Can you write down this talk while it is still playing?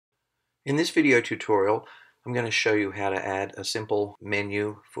In this video tutorial, I'm going to show you how to add a simple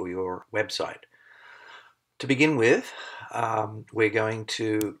menu for your website. To begin with, we're going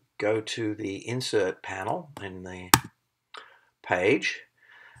to go to the Insert panel in the page,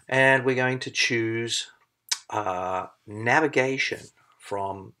 and we're going to choose Navigation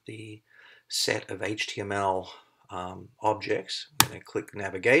from the set of HTML objects. I'm going to click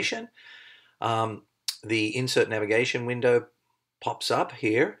Navigation. The Insert Navigation window pops up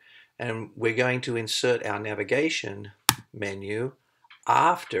here, and we're going to insert our navigation menu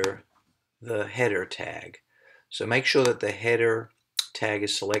after the header tag. So make sure that the header tag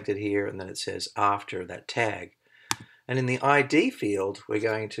is selected here and then it says after that tag. And in the ID field, we're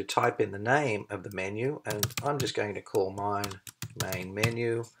going to type in the name of the menu, and I'm just going to call mine main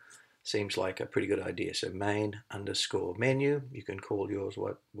menu. Seems like a pretty good idea. So main_menu. You can call yours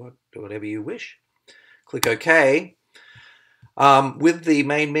whatever you wish. Click OK. With the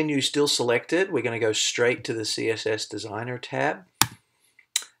main menu still selected, we're going to go straight to the Css Designer tab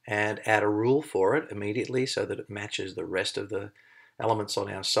and add a rule for it immediately so that it matches the rest of the elements on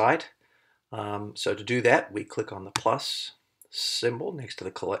our site. So to do that, we click on the plus symbol next to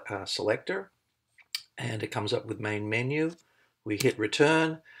the selector, and it comes up with main menu. We hit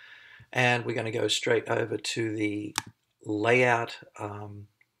return, and we're going to go straight over to the layout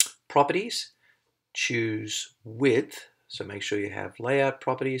properties, choose width. So make sure you have layout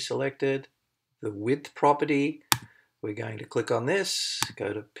property selected. The width property, we're going to click on this,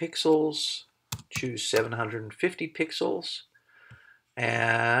 go to pixels, choose 750 pixels,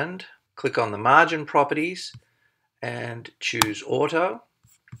 and click on the margin properties and choose auto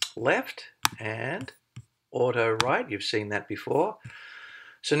left and auto right. You've seen that before.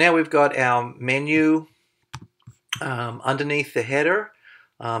 So now we've got our menu underneath the header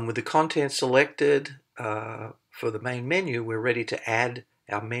with the content selected. For the main menu, we're ready to add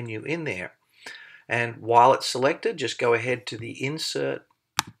our menu in there. And while it's selected, just go ahead to the Insert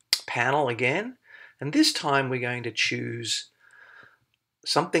panel again. And this time we're going to choose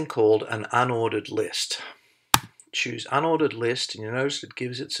something called an Unordered List. Choose Unordered List, and you notice it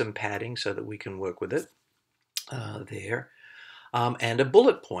gives it some padding so that we can work with it there. And a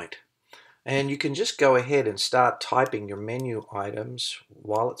bullet point. And you can just go ahead and start typing your menu items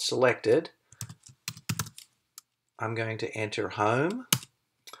while it's selected. I'm going to enter home.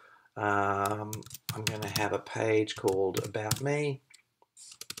 I'm going to have a page called About Me.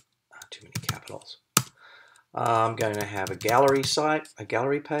 Too many capitals. I'm going to have a gallery site, a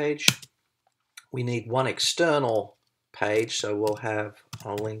gallery page. We need one external page, so we'll have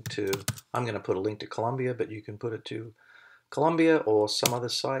a link to, I'm going to put a link to Columbia, but you can put it to Columbia or some other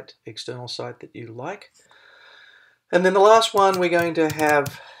site, external site that you like. And then the last one, we're going to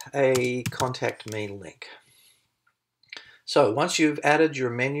have a contact me link. So once you've added your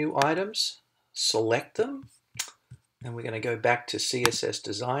menu items, select them, and we're going to go back to CSS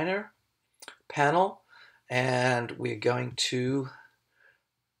Designer panel, and we're going to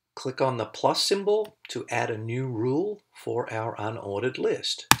click on the plus symbol to add a new rule for our unordered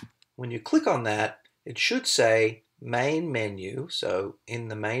list. When you click on that, it should say main menu, so in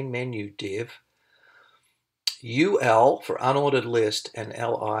the main menu div, UL for unordered list and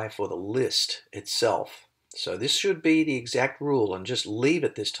LI for the list itself. So this should be the exact rule, and just leave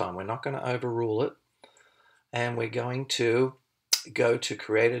it this time. We're not going to overrule it. And we're going to go to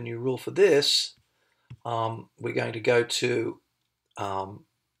create a new rule for this. We're going to go to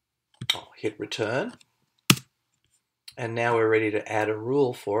hit return. And now we're ready to add a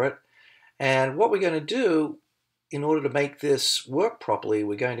rule for it. And what we're going to do in order to make this work properly,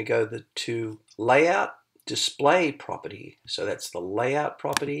 we're going to go to layout display property. So that's the layout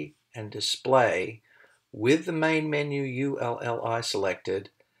property and display with the main menu ULLI selected,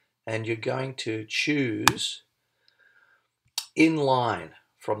 and you're going to choose inline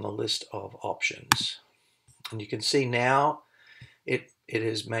from the list of options. And you can see now it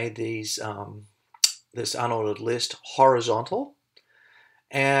has made these this unordered list horizontal.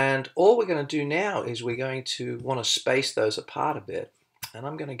 And all we're going to do now is we're going to want to space those apart a bit. And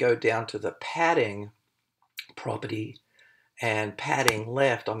I'm going to go down to the padding property, and padding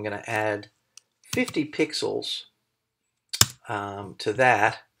left, I'm going to add 50 pixels to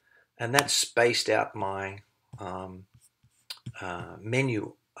that, and that's spaced out my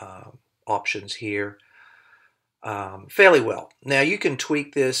menu options here fairly well. Now you can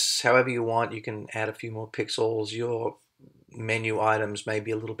tweak this however you want. You can add a few more pixels. Your menu items may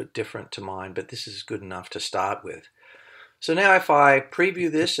be a little bit different to mine, but this is good enough to start with. So now if I preview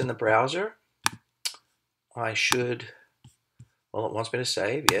this in the browser, I should, well, it wants me to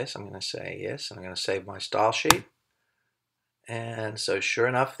save. Yes, I'm going to say yes. I'm going to save my style sheet. And so sure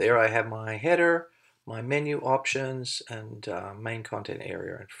enough, there I have my header, my menu options, and main content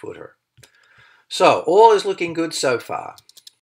area and footer. So all is looking good so far.